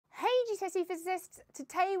GCSE physicists.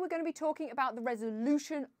 Today we're going to be talking about the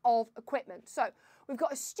resolution of equipment. So we've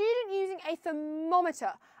got a student using a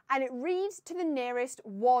thermometer and it reads to the nearest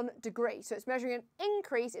 1 degree. So it's measuring an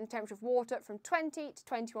increase in temperature of water from 20 to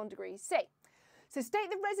 21 degrees C. So state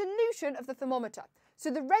the resolution of the thermometer.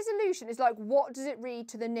 So the resolution is like, what does it read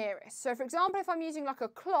to the nearest? So for example, if I'm using like a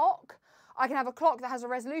clock, I can have a clock that has a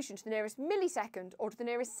resolution to the nearest millisecond, or to the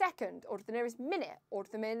nearest second, or to the nearest minute, or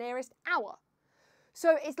to the nearest hour.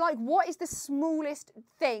 So it's like, what is the smallest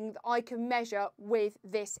thing that I can measure with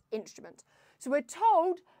this instrument? So we're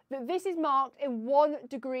told that this is marked in 1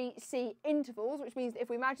 degree C intervals, which means that if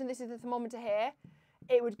we imagine this is the thermometer here,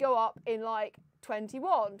 it would go up in like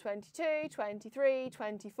 21, 22, 23,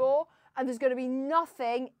 24, and there's going to be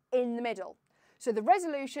nothing in the middle. So the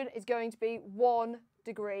resolution is going to be 1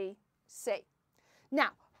 degree C.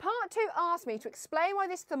 Now, part 2 asks me to explain why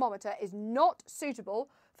this thermometer is not suitable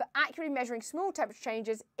for accurately measuring small temperature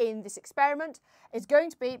changes in this experiment. It's going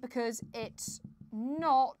to be because it's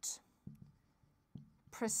not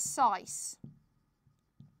precise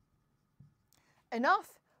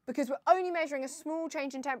enough, because we're only measuring a small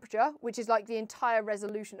change in temperature, which is like the entire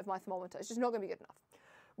resolution of my thermometer. It's just not going to be good enough.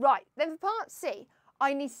 Right, then for part C,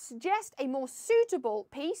 I need to suggest a more suitable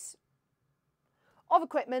piece of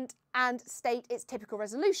equipment and state its typical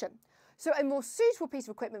resolution. So a more suitable piece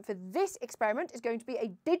of equipment for this experiment is going to be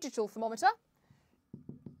a digital thermometer.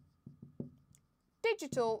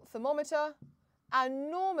 Digital thermometer,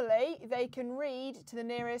 and normally they can read to the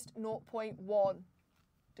nearest 0.1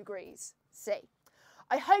 degrees C.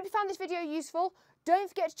 I hope you found this video useful. Don't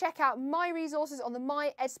forget to check out my resources on the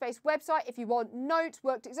MyEdSpace website if you want notes,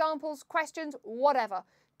 worked examples, questions, whatever.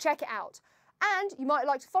 Check it out. And you might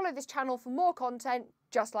like to follow this channel for more content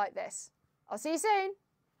just like this. I'll see you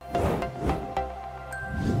soon.